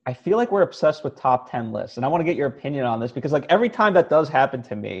way, I feel like we're obsessed with top 10 lists. And I want to get your opinion on this, because like every time that does happen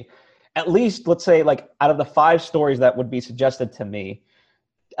to me, at least let's say like out of the 5 stories that would be suggested to me,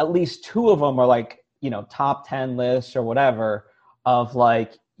 at least 2 of them are like, you know, top 10 lists or whatever of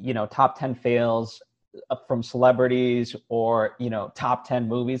like, you know, top 10 fails from celebrities, or, you know, top 10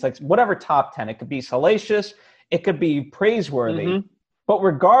 movies, like whatever top 10. It could be salacious, it could be praiseworthy, mm-hmm. But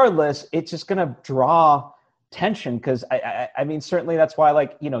regardless, it's just going to draw tension, because I mean, certainly that's why,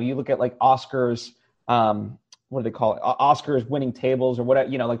 like, you know, you look at like Oscars, what do they call it? Oscars winning tables or whatever,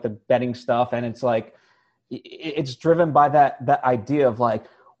 you know, like the betting stuff. And it's like, it's driven by that idea of like,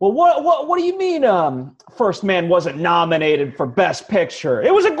 well, what do you mean First Man wasn't nominated for Best Picture?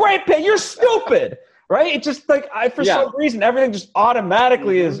 It was a great pick. You're stupid, right? It's just like, for some reason, everything just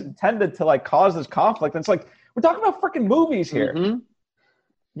automatically mm-hmm. is intended to like cause this conflict. And it's like, we're talking about freaking movies here, mm-hmm.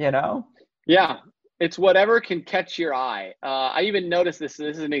 you know? Yeah. It's whatever can catch your eye. I even noticed this.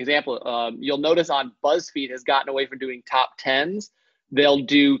 This is an example. You'll notice on BuzzFeed has gotten away from doing top 10s. They'll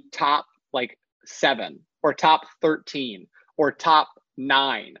do top like 7 or top 13 or top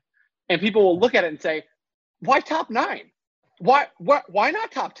 9. And people will look at it and say, why top 9? Why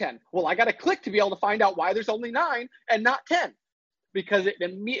not top 10? Well, I got to click to be able to find out why there's only 9 and not 10. Because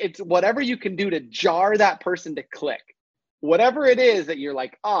it's whatever you can do to jar that person to click. Whatever it is that you're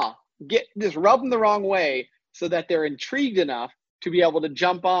like, just rub them the wrong way so that they're intrigued enough to be able to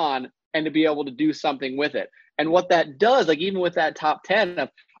jump on and to be able to do something with it. And what that does, like even with that top 10 of,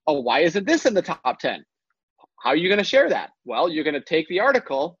 why isn't this in the top 10? How are you going to share that? Well, you're going to take the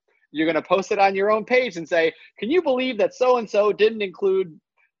article, you're going to post it on your own page and say, can you believe that so-and-so didn't include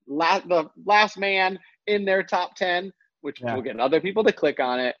the Last Man in their top 10, which will get other people to click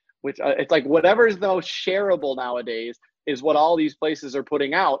on it, which it's like whatever is the most shareable nowadays is what all these places are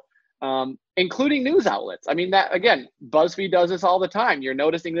putting out. Including news outlets. I mean, that again, BuzzFeed does this all the time. You're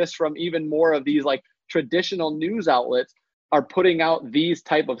noticing this from even more of these like traditional news outlets are putting out these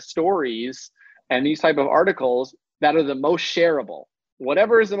type of stories and these type of articles that are the most shareable.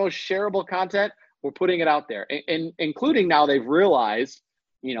 Whatever is the most shareable content, we're putting it out there. And including now they've realized,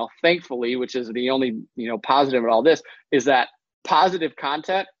 you know, thankfully, which is the only, you know, positive in all this, is that positive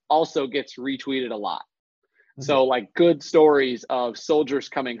content also gets retweeted a lot. So like good stories of soldiers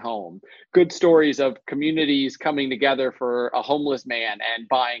coming home, good stories of communities coming together for a homeless man and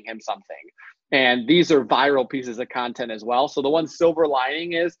buying him something. And these are viral pieces of content as well. So the one silver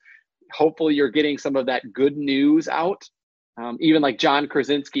lining is hopefully you're getting some of that good news out. Even like John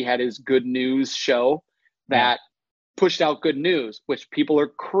Krasinski had his good news show that pushed out good news, which people are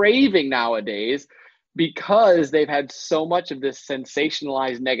craving nowadays because they've had so much of this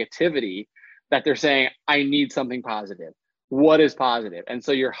sensationalized negativity that they're saying, I need something positive. What is positive? And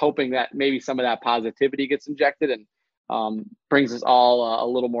so you're hoping that maybe some of that positivity gets injected and brings us all a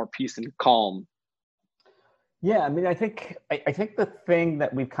little more peace and calm. Yeah, I mean, I think the thing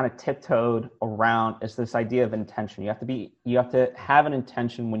that we've kind of tiptoed around is this idea of intention. You have to have an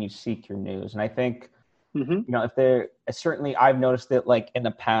intention when you seek your news. And I think, you know, certainly I've noticed that like in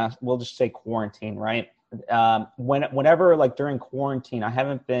the past, we'll just say quarantine, right? Whenever like during quarantine, I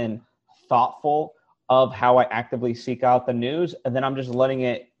haven't been thoughtful of how I actively seek out the news, and then I'm just letting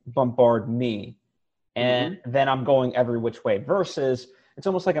it bombard me, and then I'm going every which way, versus it's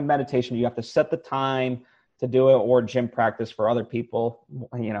almost like a meditation. You have to set the time to do it, or gym practice for other people.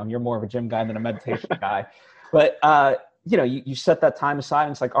 You know, you're more of a gym guy than a meditation guy, but you know, you set that time aside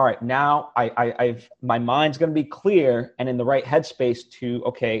and it's like, all right, now I've my mind's going to be clear and in the right headspace to,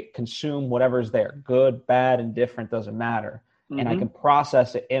 consume whatever's there, good, bad, indifferent, doesn't matter. And I can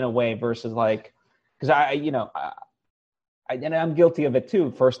process it in a way versus like, because I and I'm guilty of it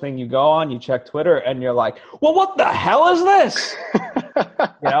too. First thing you go on, you check Twitter and you're like, well, what the hell is this?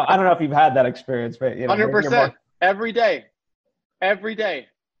 I don't know if you've had that experience, but 100% every day.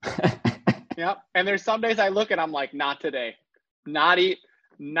 Yep. And there's some days I look and I'm like, not today, not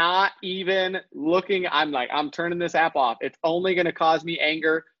even looking. I'm like, I'm turning this app off. It's only going to cause me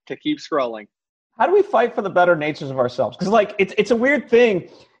anger to keep scrolling. How do we fight for the better natures of ourselves? Because like it's a weird thing,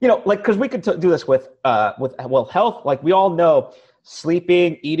 because we could do this with health. Like we all know,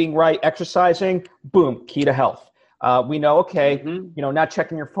 sleeping, eating right, exercising, boom, key to health. We know, okay, not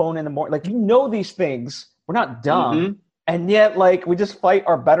checking your phone in the morning. Like these things. We're not dumb, and yet like we just fight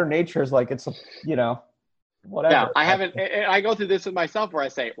our better natures. Like it's whatever. Yeah, I haven't. I go through this with myself where I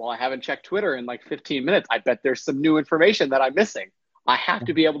say, well, I haven't checked Twitter in like 15 minutes. I bet there's some new information that I'm missing. I have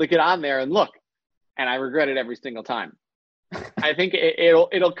to be able to get on there and look. And I regret it every single time. I think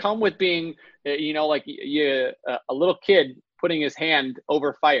it'll come with being, like a little kid putting his hand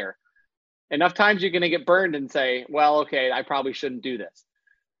over fire. Enough times you're going to get burned and say, well, okay, I probably shouldn't do this.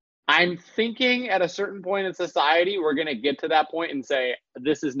 I'm thinking at a certain point in society, we're going to get to that point and say,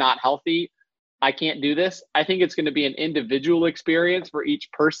 this is not healthy. I can't do this. I think it's going to be an individual experience for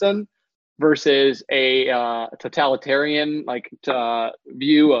each person versus a totalitarian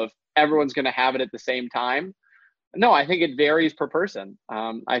view of everyone's going to have it at the same time. No, I think it varies per person.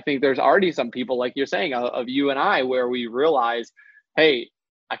 I think there's already some people, like you're saying, of you and I, where we realize, hey,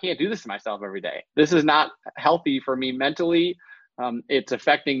 I can't do this to myself every day. This is not healthy for me mentally. It's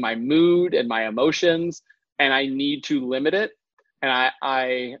affecting my mood and my emotions, and I need to limit it. And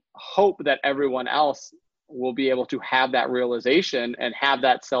I hope that everyone else will be able to have that realization and have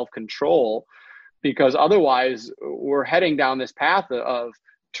that self-control, because otherwise we're heading down this path of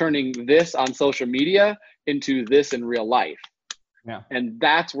turning this on social media into this in real life. Yeah. And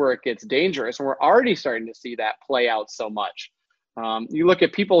that's where it gets dangerous. And we're already starting to see that play out so much. You look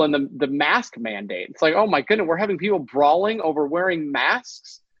at people in the mask mandate. It's like, oh my goodness, we're having people brawling over wearing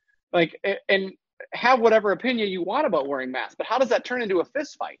masks. Like, and have whatever opinion you want about wearing masks, but how does that turn into a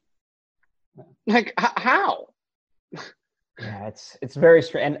fist fight? Like, how? Yeah, it's very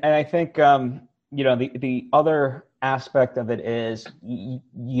strange. And I think, the other aspect of it is,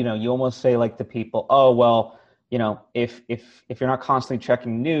 you almost say like to people, oh, well, if you're not constantly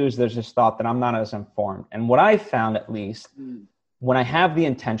checking news, there's this thought that I'm not as informed. And what I found, at least, when I have the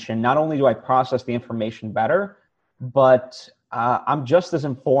intention, not only do I process the information better, but I'm just as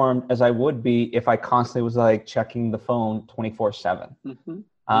informed as I would be if I constantly was like checking the phone 24/7.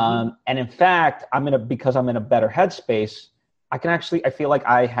 And in fact, because I'm in a better headspace, I feel like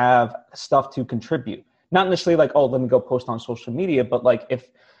I have stuff to contribute. Not necessarily like, oh, let me go post on social media, but like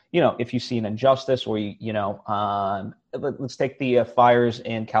if you see an injustice or let's take the fires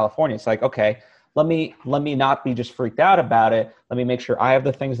in California. It's like, okay, let me not be just freaked out about it. Let me make sure I have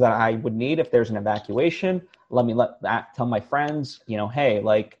the things that I would need if there's an evacuation. Let me tell my friends,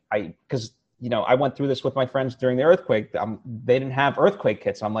 hey, because I went through this with my friends during the earthquake. They didn't have earthquake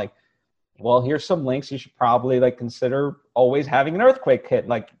kits. I'm like, well, here's some links. You should probably consider always having an earthquake kit.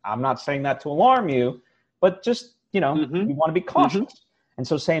 Like, I'm not saying that to alarm you, but just, you want to be cautious. And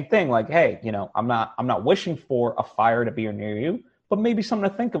so same thing, like, hey, I'm not wishing for a fire to be near you, but maybe something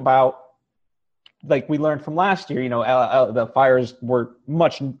to think about. Like we learned from last year, the fires were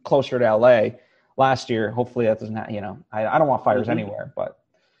much closer to LA last year. Hopefully that doesn't I don't want fires anywhere, but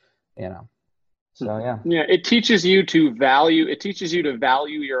so yeah. Yeah, it teaches you to value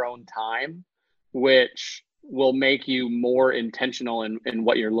your own time, which will make you more intentional in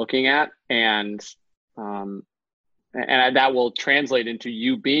what you're looking at, and that will translate into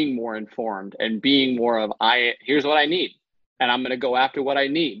you being more informed and being more of, here's what I need, and I'm going to go after what I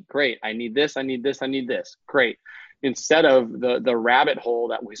need. Great. I need this. I need this. I need this. Great. Instead of the rabbit hole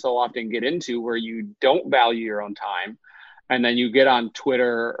that we so often get into where you don't value your own time. And then you get on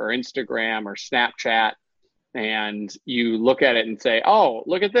Twitter or Instagram or Snapchat and you look at it and say, oh,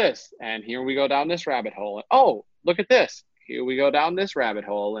 look at this. And here we go down this rabbit hole. And, oh, look at this. Here we go down this rabbit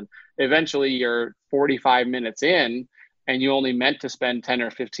hole. And eventually you're 45 minutes in and you only meant to spend 10 or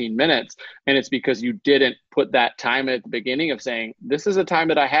 15 minutes. And it's because you didn't put that time at the beginning of saying, this is a time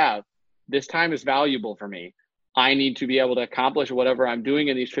that I have. This time is valuable for me. I need to be able to accomplish whatever I'm doing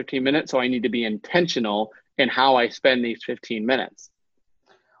in these 15 minutes. So I need to be intentional in how I spend these 15 minutes.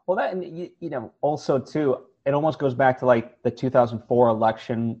 Well, that, also too, it almost goes back to like the 2004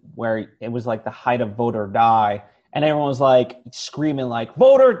 election where it was like the height of vote or die. And everyone was like screaming like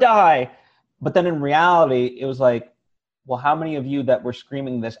vote or die. But then in reality, it was like, well, how many of you that were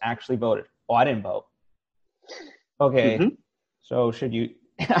screaming this actually voted? Oh, I didn't vote. Okay. So should you,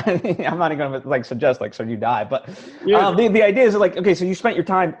 I'm not even going to like suggest like so you die, but Yeah. the idea is like, okay, so you spent your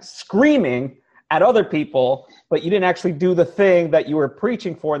time screaming at other people, but you didn't actually do the thing that you were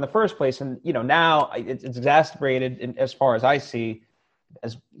preaching for in the first place. And now it's exacerbated as far as I see,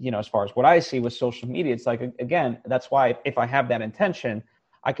 as far as what I see with social media. It's like, again, that's why if I have that intention,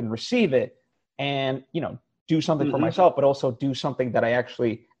 I can receive it and do something for myself, but also do something that I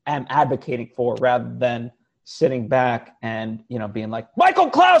actually am advocating for, rather than sitting back and being like, Michael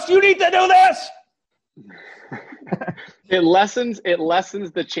Klaus, you need to do this. It lessens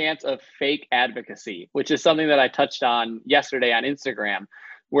the chance of fake advocacy, which is something that I touched on yesterday on Instagram,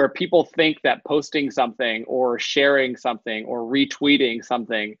 where people think that posting something or sharing something or retweeting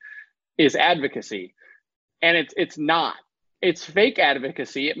something is advocacy. And it's not. It's fake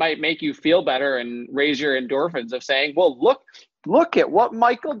advocacy. It might make you feel better and raise your endorphins of saying, well, look at what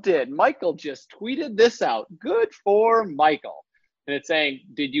Michael did. Michael just tweeted this out. Good for Michael. And it's saying,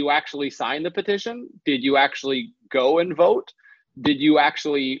 did you actually sign the petition? Did you actually go and vote? Did you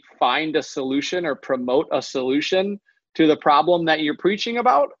actually find a solution or promote a solution to the problem that you're preaching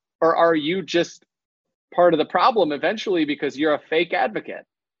about? Or are you just part of the problem eventually because you're a fake advocate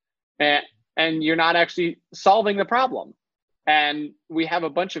and you're not actually solving the problem? And we have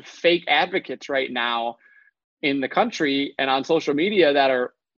a bunch of fake advocates right now in the country and on social media that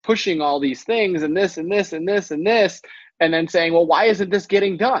are pushing all these things and this and this and this and this, and then saying, well, why isn't this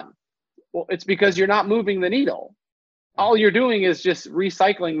getting done? Well, it's because you're not moving the needle. All you're doing is just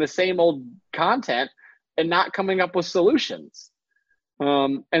recycling the same old content and not coming up with solutions.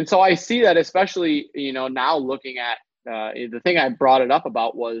 And so I see that, especially, now looking at the thing I brought it up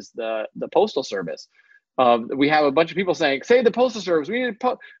about was the Postal Service. We have a bunch of people saying, save the Postal Service. We need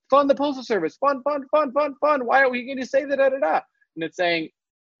to fund the Postal Service. Fund. Why are we going to say that? And it's saying,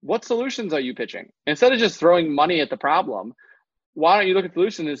 what solutions are you pitching? Instead of just throwing money at the problem, why don't you look at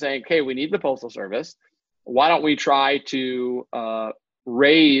solutions and say, okay, we need the Postal Service. Why don't we try to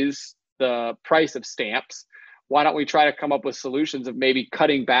raise the price of stamps? Why don't we try to come up with solutions of maybe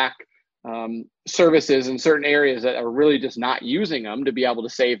cutting back services in certain areas that are really just not using them to be able to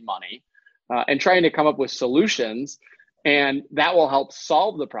save money, and trying to come up with solutions, and that will help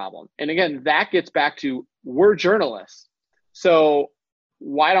solve the problem. And again, that gets back to, we're journalists. So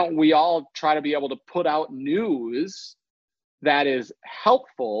why don't we all try to be able to put out news that is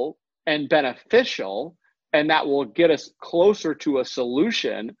helpful and beneficial, and that will get us closer to a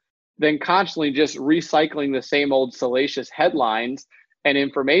solution than constantly just recycling the same old salacious headlines and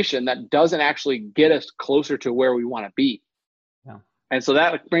information that doesn't actually get us closer to where we want to be. Yeah. And so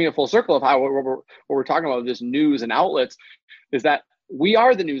that brings it full circle of how what we're talking about with this news and outlets is that we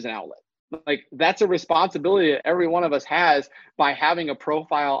are the news and outlet. Like, that's a responsibility that every one of us has by having a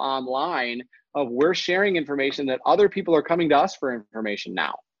profile online of, we're sharing information that other people are coming to us for information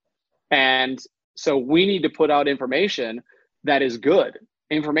now. And so we need to put out information that is good,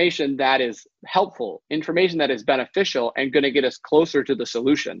 information that is helpful, information that is beneficial and going to get us closer to the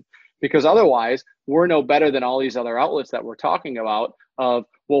solution. Because otherwise, we're no better than all these other outlets that we're talking about of,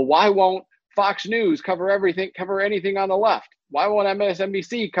 well, why won't Fox News cover anything on the left? Why won't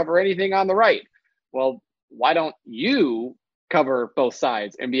MSNBC cover anything on the right? Well, why don't you cover both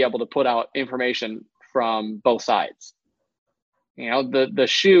sides and be able to put out information from both sides? The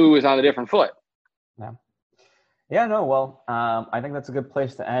shoe is on a different foot. Yeah. Yeah, no, well, I think that's a good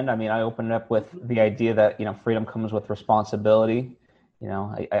place to end. I mean, I opened it up with the idea that, freedom comes with responsibility.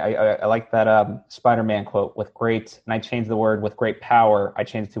 I like that Spider-Man quote, and I changed the word with great power. I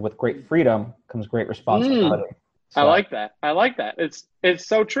changed it to with great freedom comes great responsibility. So. I like that. It's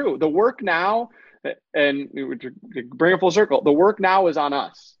so true. The work now, and to bring it full circle, the work now is on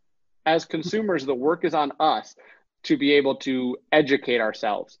us. As consumers, the work is on us to be able to educate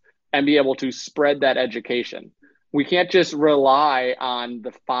ourselves and be able to spread that education. We can't just rely on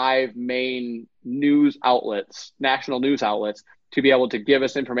the 5 main news outlets, national news outlets, to be able to give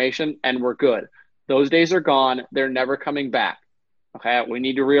us information and we're good. Those days are gone. They're never coming back. Okay, we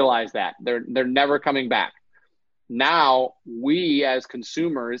need to realize that. They're never coming back. Now, we as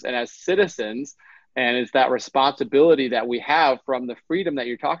consumers and as citizens, and it's that responsibility that we have from the freedom that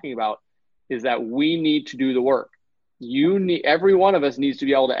you're talking about, is that we need to do the work. Every one of us needs to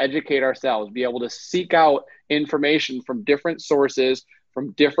be able to educate ourselves, be able to seek out information from different sources,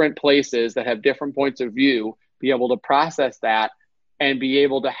 from different places that have different points of view, be able to process that and be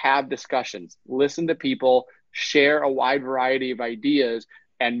able to have discussions, listen to people, share a wide variety of ideas,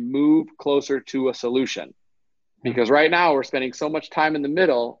 and move closer to a solution. Because right now we're spending so much time in the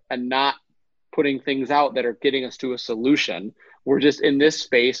middle and not putting things out that are getting us to a solution. We're just in this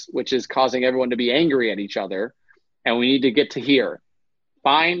space, which is causing everyone to be angry at each other. And we need to get to here.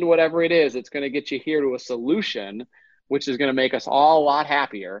 find whatever it is that's going to get you here to a solution, which is going to make us all a lot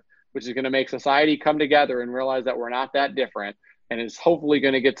happier, which is going to make society come together and realize that we're not that different, and is hopefully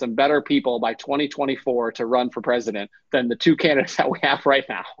going to get some better people by 2024 to run for president than the two candidates that we have right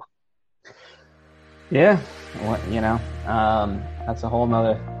now. Yeah, that's a whole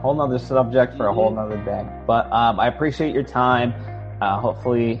nother subject for a whole nother day. But I appreciate your time.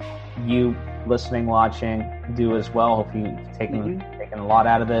 Hopefully you listening, watching, do as well. Hope you've taken a lot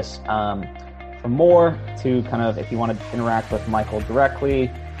out of this. For more, to kind of, if you want to interact with Michael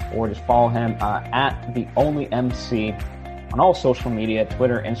directly or just follow him at The Only MC on all social media,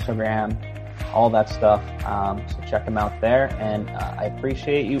 Twitter, Instagram, all that stuff. So check him out there. And I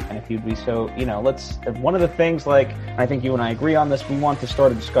appreciate you. And if you'd be so, one of the things, like, I think you and I agree on this, we want to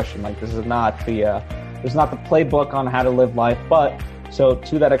start a discussion. Like, this is not the playbook on how to live life, but so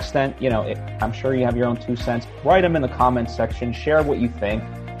to that extent, I'm sure you have your own 2 cents. Write them in the comments section. Share what you think.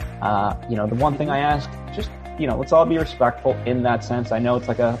 The one thing I ask, just, let's all be respectful in that sense. I know it's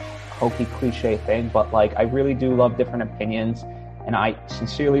like a hokey cliche thing, but like, I really do love different opinions and I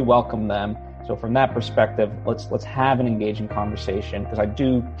sincerely welcome them. So from that perspective, let's have an engaging conversation, because I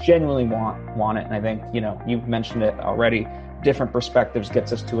do genuinely want it. And I think, you've mentioned it already, different perspectives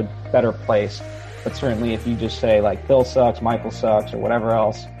gets us to a better place. But certainly if you just say like Bill sucks, Michael sucks, or whatever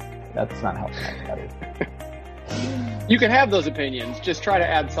else, that's not helping anybody. You can have those opinions, just try to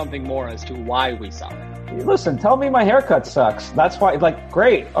add something more as to why we suck. Listen, tell me my haircut sucks. That's why, like,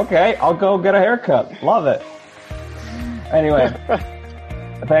 great. Okay, I'll go get a haircut. Love it. Anyway,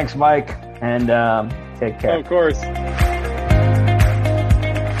 thanks, Mike, and take care. Of course.